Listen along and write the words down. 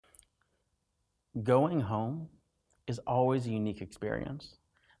Going home is always a unique experience.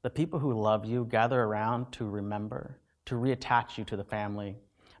 The people who love you gather around to remember, to reattach you to the family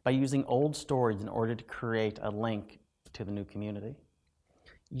by using old stories in order to create a link to the new community.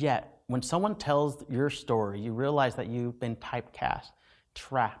 Yet, when someone tells your story, you realize that you've been typecast,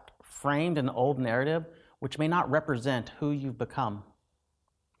 trapped, framed in an old narrative which may not represent who you've become.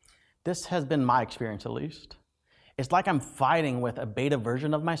 This has been my experience, at least. It's like I'm fighting with a beta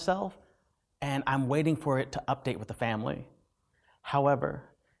version of myself, and I'm waiting for it to update with the family. However,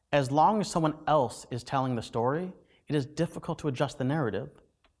 as long as someone else is telling the story, it is difficult to adjust the narrative.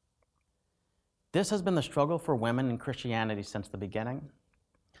 This has been the struggle for women in Christianity since the beginning.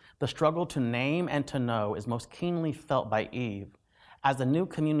 The struggle to name and to know is most keenly felt by Eve, as the new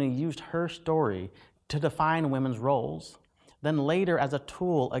community used her story to define women's roles, then later as a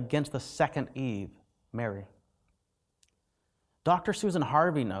tool against the second Eve, Mary. Dr. Susan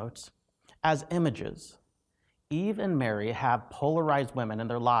Harvey notes, as images, Eve and Mary have polarized women in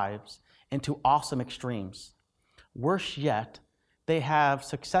their lives into awesome extremes. Worse yet, they have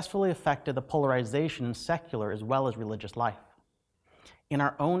successfully affected the polarization in secular as well as religious life. In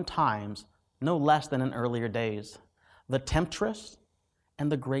our own times, no less than in earlier days, the temptress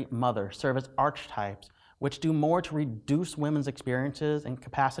and the great mother serve as archetypes which do more to reduce women's experiences and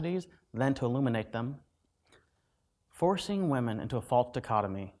capacities than to illuminate them. Forcing women into a false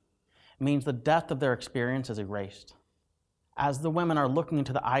dichotomy means the depth of their experience is erased. As the women are looking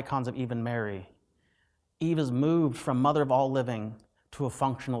into the icons of Eve and Mary, Eve is moved from mother of all living to a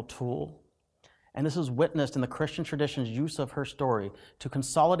functional tool. And this is witnessed in the Christian tradition's use of her story to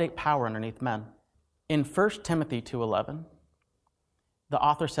consolidate power underneath men. In 1 Timothy 2:11, the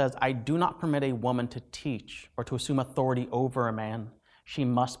author says, "I do not permit a woman to teach or to assume authority over a man. She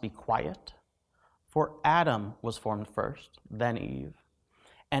must be quiet. For Adam was formed first, then Eve.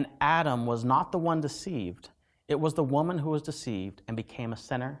 And Adam was not the one deceived. It was the woman who was deceived and became a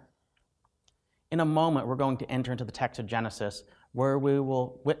sinner." In a moment, we're going to enter into the text of Genesis, where we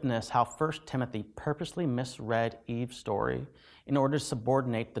will witness how 1 Timothy purposely misread Eve's story in order to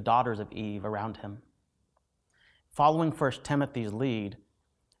subordinate the daughters of Eve around him. Following 1 Timothy's lead,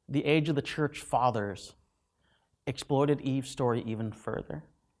 the age of the church fathers exploited Eve's story even further.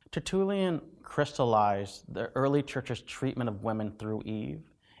 Tertullian crystallized the early church's treatment of women through Eve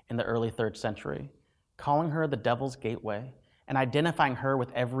in the early 3rd century, calling her the devil's gateway and identifying her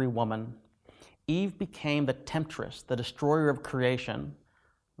with every woman. Eve became the temptress, the destroyer of creation.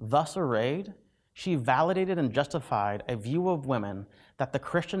 Thus arrayed, she validated and justified a view of women that the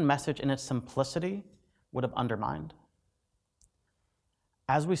Christian message in its simplicity would have undermined.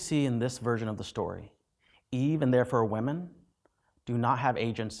 As we see in this version of the story, Eve, and therefore women, do not have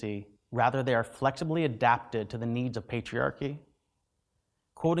agency. Rather, they are flexibly adapted to the needs of patriarchy.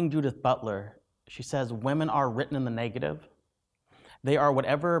 Quoting Judith Butler, she says, "Women are written in the negative. They are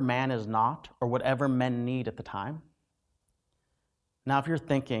whatever man is not, or whatever men need at the time." Now, if you're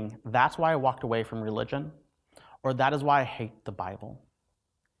thinking, that's why I walked away from religion, or that is why I hate the Bible,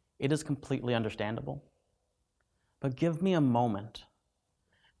 it is completely understandable. But give me a moment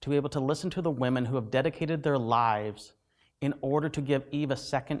to be able to listen to the women who have dedicated their lives in order to give Eve a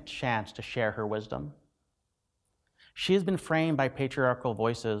second chance to share her wisdom. She has been framed by patriarchal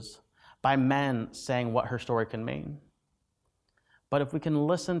voices, by men saying what her story can mean. But if we can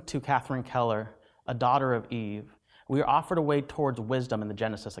listen to Catherine Keller, a daughter of Eve, we are offered a way towards wisdom in the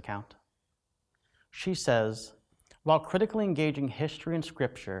Genesis account. She says, while critically engaging history and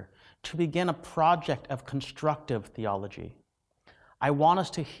scripture to begin a project of constructive theology, I want us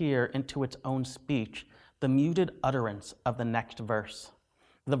to hear into its own speech the muted utterance of the next verse,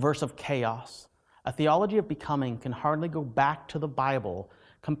 the verse of chaos. A theology of becoming can hardly go back to the Bible,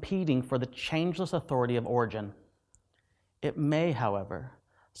 competing for the changeless authority of origin. It may, however,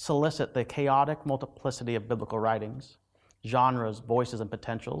 solicit the chaotic multiplicity of biblical writings, genres, voices, and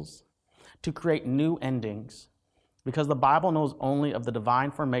potentials to create new endings, because the Bible knows only of the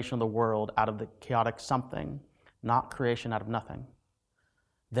divine formation of the world out of the chaotic something, not creation out of nothing.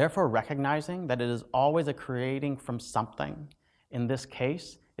 Therefore, recognizing that it is always a creating from something, in this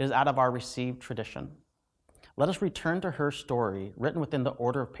case, it is out of our received tradition. Let us return to her story, written within the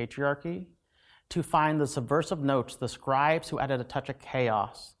order of patriarchy, to find the subversive notes the scribes who added a touch of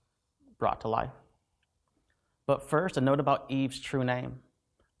chaos brought to life. But first, a note about Eve's true name,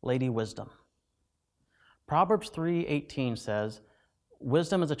 Lady Wisdom. Proverbs 3:18 says,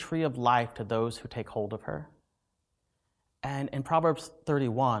 "Wisdom is a tree of life to those who take hold of her." And in Proverbs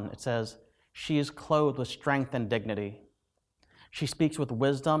 31, it says, "She is clothed with strength and dignity. She speaks with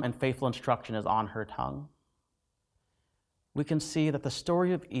wisdom, and faithful instruction is on her tongue." We can see that the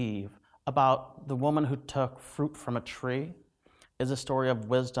story of Eve about the woman who took fruit from a tree is a story of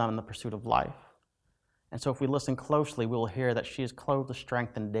wisdom in the pursuit of life. And so if we listen closely, we will hear that she is clothed with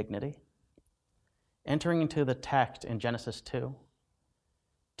strength and dignity. Entering into the text in Genesis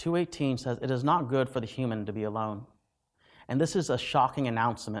 2:18 says, "It is not good for the human to be alone." And this is a shocking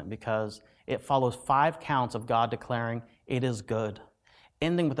announcement because it follows 5 counts of God declaring it is good,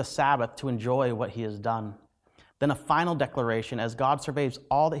 ending with a Sabbath to enjoy what he has done. Then a final declaration as God surveys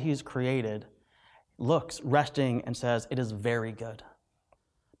all that he has created, looks, resting, and says, "It is very good."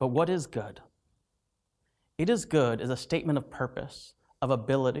 But what is good? It is good is a statement of purpose, of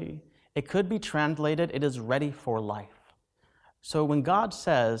ability. It could be translated, it is ready for life. So when God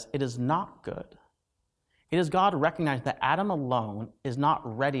says it is not good, it is God recognizing that Adam alone is not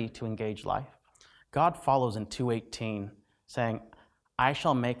ready to engage life. God follows in 2:18, saying, "I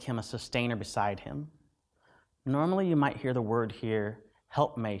shall make him a sustainer beside him." Normally you might hear the word here,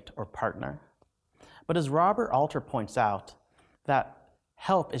 helpmate or partner. But as Robert Alter points out, that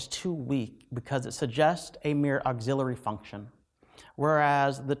help is too weak because it suggests a mere auxiliary function,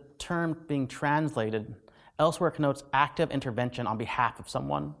 whereas the term being translated elsewhere connotes active intervention on behalf of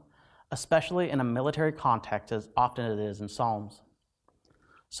someone, especially in a military context as often it is in Psalms.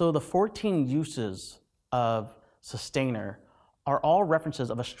 So the 14 uses of sustainer are all references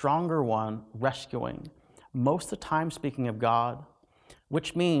of a stronger one rescuing, most of the time speaking of God,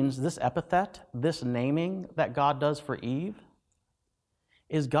 which means this epithet, this naming that God does for Eve,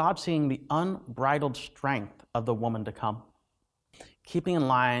 is God seeing the unbridled strength of the woman to come. Keeping in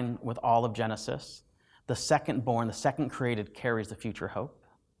line with all of Genesis, the second born, the second created, carries the future hope.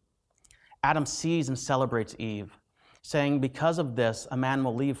 Adam sees and celebrates Eve, saying, because of this, a man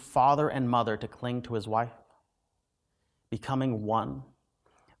will leave father and mother to cling to his wife, becoming one.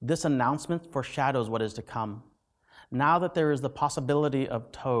 This announcement foreshadows what is to come. Now that there is the possibility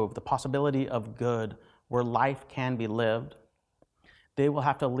of tov, the possibility of good, where life can be lived, they will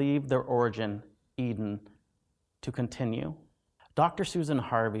have to leave their origin, Eden, to continue. Dr. Susan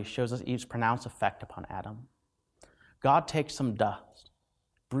Harvey shows us Eve's pronounced effect upon Adam. God takes some dust,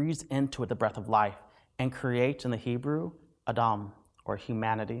 breathes into it the breath of life, and creates in the Hebrew, Adam, or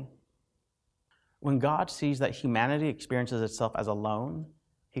humanity. When God sees that humanity experiences itself as alone,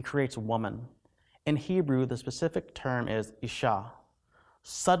 he creates woman. In Hebrew, the specific term is Isha.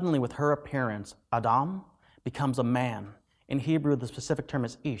 Suddenly, with her appearance, Adam becomes a man. In Hebrew, the specific term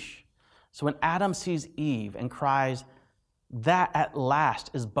is Ish. So when Adam sees Eve and cries, "That at last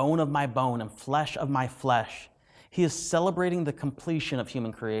is bone of my bone and flesh of my flesh," he is celebrating the completion of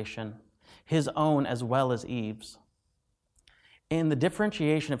human creation, his own as well as Eve's. In the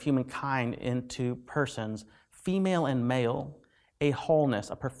differentiation of humankind into persons, female and male, a wholeness,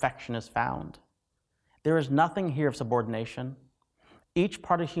 a perfection is found. There is nothing here of subordination. Each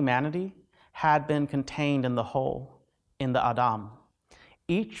part of humanity had been contained in the whole, in the Adam.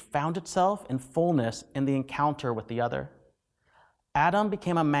 Each found itself in fullness in the encounter with the other. Adam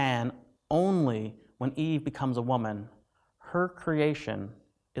became a man only when Eve becomes a woman. Her creation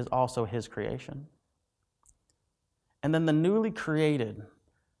is also his creation. And then the newly created,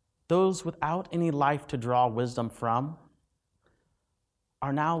 those without any life to draw wisdom from,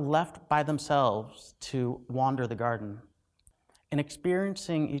 are now left by themselves to wander the garden and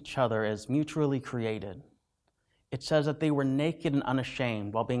experiencing each other as mutually created. It says that they were naked and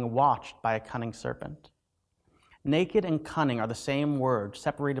unashamed while being watched by a cunning serpent. Naked and cunning are the same word,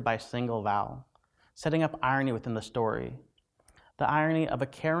 separated by a single vowel, setting up irony within the story. The irony of a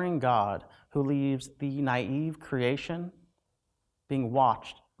caring God who leaves the naive creation being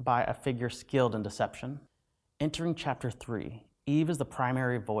watched by a figure skilled in deception. Entering chapter 3, Eve is the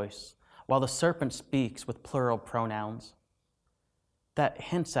primary voice, while the serpent speaks with plural pronouns. That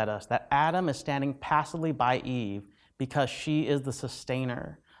hints at us that Adam is standing passively by Eve because she is the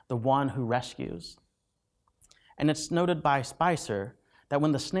sustainer, the one who rescues. And it's noted by Spicer that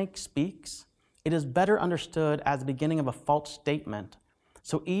when the snake speaks, it is better understood as the beginning of a false statement.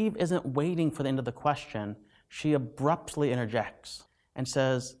 So Eve isn't waiting for the end of the question. She abruptly interjects and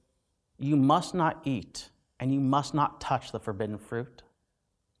says, "You must not eat, and you must not touch the forbidden fruit."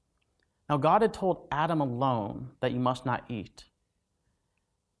 Now, God had told Adam alone that you must not eat.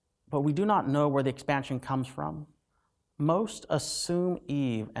 But we do not know where the expansion comes from. Most assume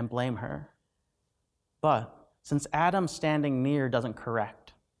Eve and blame her. But since Adam standing near doesn't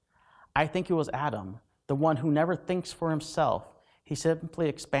correct, I think it was Adam, the one who never thinks for himself. He simply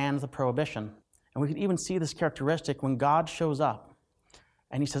expands the prohibition. And we can even see this characteristic when God shows up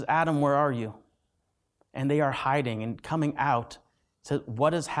and he says, "Adam, where are you?" And they are hiding and coming out, says,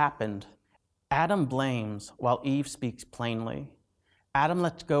 "What has happened?" Adam blames while Eve speaks plainly. Adam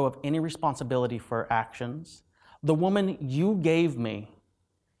lets go of any responsibility for her actions. The woman you gave me,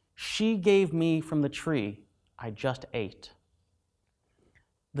 she gave me from the tree I just ate.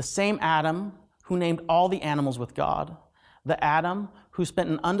 The same Adam who named all the animals with God, the Adam who spent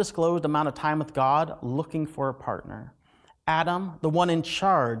an undisclosed amount of time with God looking for a partner. Adam, the one in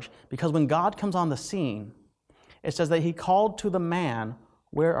charge, because when God comes on the scene, it says that he called to the man,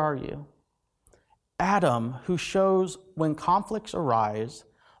 "Where are you?" Adam, who shows when conflicts arise,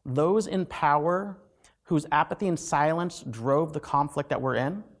 those in power whose apathy and silence drove the conflict that we're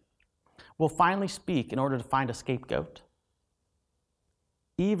in, will finally speak in order to find a scapegoat.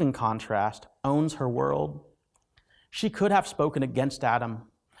 Eve, in contrast, owns her world. She could have spoken against Adam,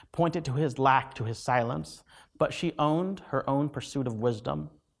 pointed to his lack, to his silence, but she owned her own pursuit of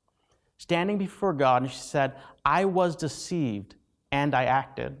wisdom. Standing before God, and she said, "I was deceived, and I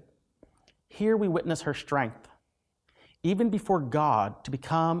acted." Here we witness her strength, even before God, to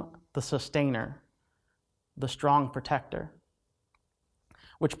become the sustainer, the strong protector.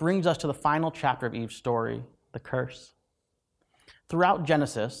 Which brings us to the final chapter of Eve's story, the curse. Throughout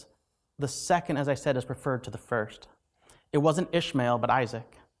Genesis, the second, as I said, is preferred to the first. It wasn't Ishmael, but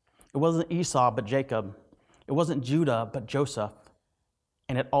Isaac. It wasn't Esau, but Jacob. It wasn't Judah, but Joseph.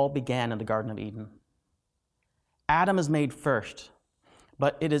 And it all began in the Garden of Eden. Adam is made first,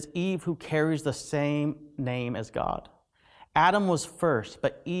 but it is Eve who carries the same name as God. Adam was first,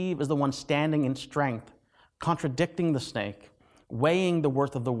 but Eve is the one standing in strength, contradicting the snake, weighing the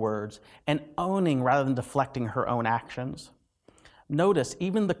worth of the words, and owning rather than deflecting her own actions. Notice,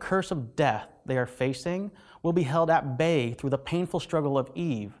 even the curse of death they are facing will be held at bay through the painful struggle of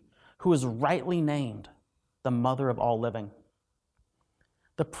Eve, who is rightly named the mother of all living.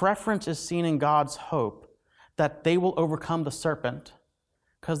 The preference is seen in God's hope that they will overcome the serpent,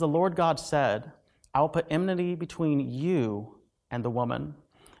 because the Lord God said, "I will put enmity between you and the woman,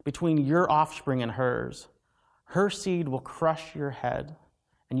 between your offspring and hers. Her seed will crush your head,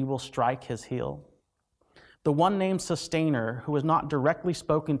 and you will strike his heel." The one named Sustainer, who is not directly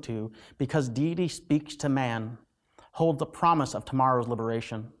spoken to because deity speaks to man, holds the promise of tomorrow's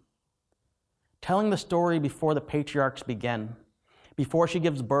liberation. Telling the story before the patriarchs begin, before she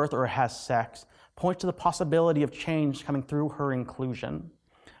gives birth or has sex, points to the possibility of change coming through her inclusion,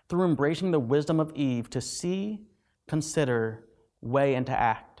 through embracing the wisdom of Eve to see, consider, weigh, and to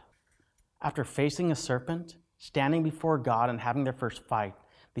act. After facing a serpent, standing before God and having their first fight,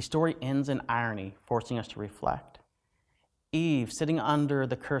 the story ends in irony, forcing us to reflect. Eve, sitting under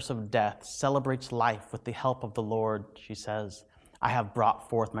the curse of death, celebrates life with the help of the Lord. She says, "I have brought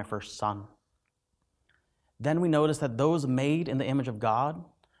forth my first son." Then we notice that those made in the image of God,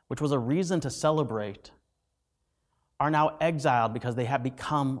 which was a reason to celebrate, are now exiled because they have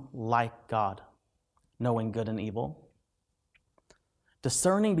become like God, knowing good and evil.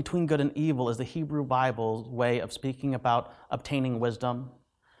 Discerning between good and evil is the Hebrew Bible's way of speaking about obtaining wisdom.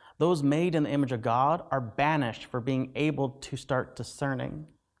 Those made in the image of God are banished for being able to start discerning.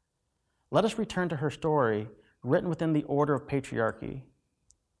 Let us return to her story, written within the order of patriarchy.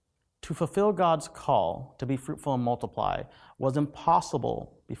 To fulfill God's call to be fruitful and multiply was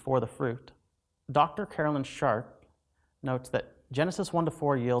impossible before the fruit. Dr. Carolyn Sharp notes that Genesis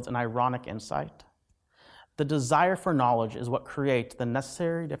 1-4 yields an ironic insight. The desire for knowledge is what creates the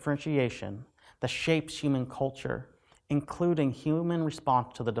necessary differentiation that shapes human culture, including human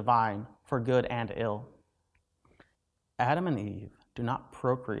response to the divine for good and ill. Adam and Eve do not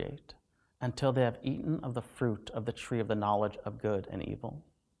procreate until they have eaten of the fruit of the tree of the knowledge of good and evil,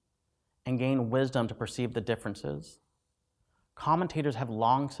 and gain wisdom to perceive the differences. Commentators have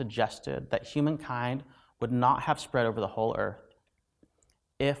long suggested that humankind would not have spread over the whole earth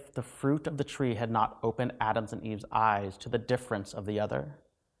if the fruit of the tree had not opened Adam's and Eve's eyes to the difference of the other,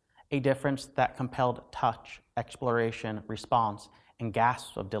 a difference that compelled touch, exploration, response, and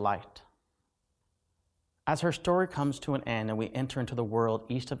gasps of delight. As her story comes to an end and we enter into the world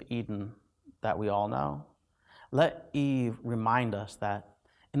east of Eden that we all know, let Eve remind us that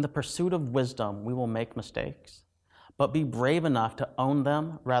in the pursuit of wisdom, we will make mistakes, but be brave enough to own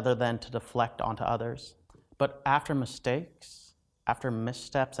them rather than to deflect onto others. But after mistakes, after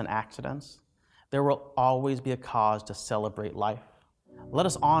missteps and accidents, there will always be a cause to celebrate life. Let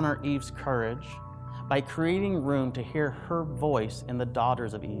us honor Eve's courage by creating room to hear her voice in the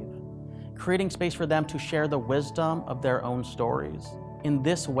daughters of Eve, creating space for them to share the wisdom of their own stories. In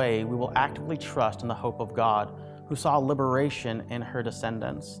this way, we will actively trust in the hope of God, who saw liberation in her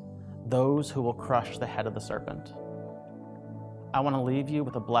descendants, those who will crush the head of the serpent. I want to leave you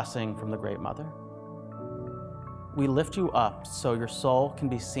with a blessing from the Great Mother. We lift you up so your soul can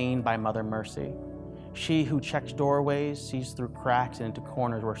be seen by Mother Mercy. She who checks doorways, sees through cracks and into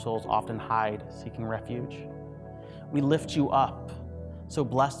corners where souls often hide, seeking refuge. We lift you up, so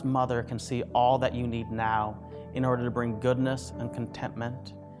Blessed Mother can see all that you need now in order to bring goodness and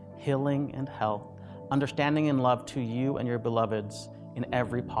contentment, healing and health, understanding and love to you and your beloveds in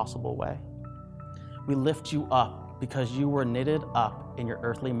every possible way. We lift you up because you were knitted up in your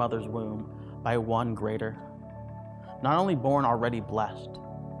earthly mother's womb by one greater, not only born already blessed,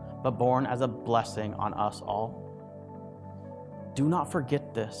 but born as a blessing on us all. Do not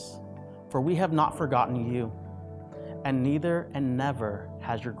forget this, for we have not forgotten you, and neither and never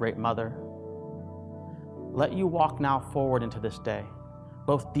has your great mother. Let you walk now forward into this day,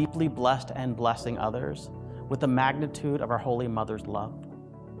 both deeply blessed and blessing others, with the magnitude of our Holy Mother's love.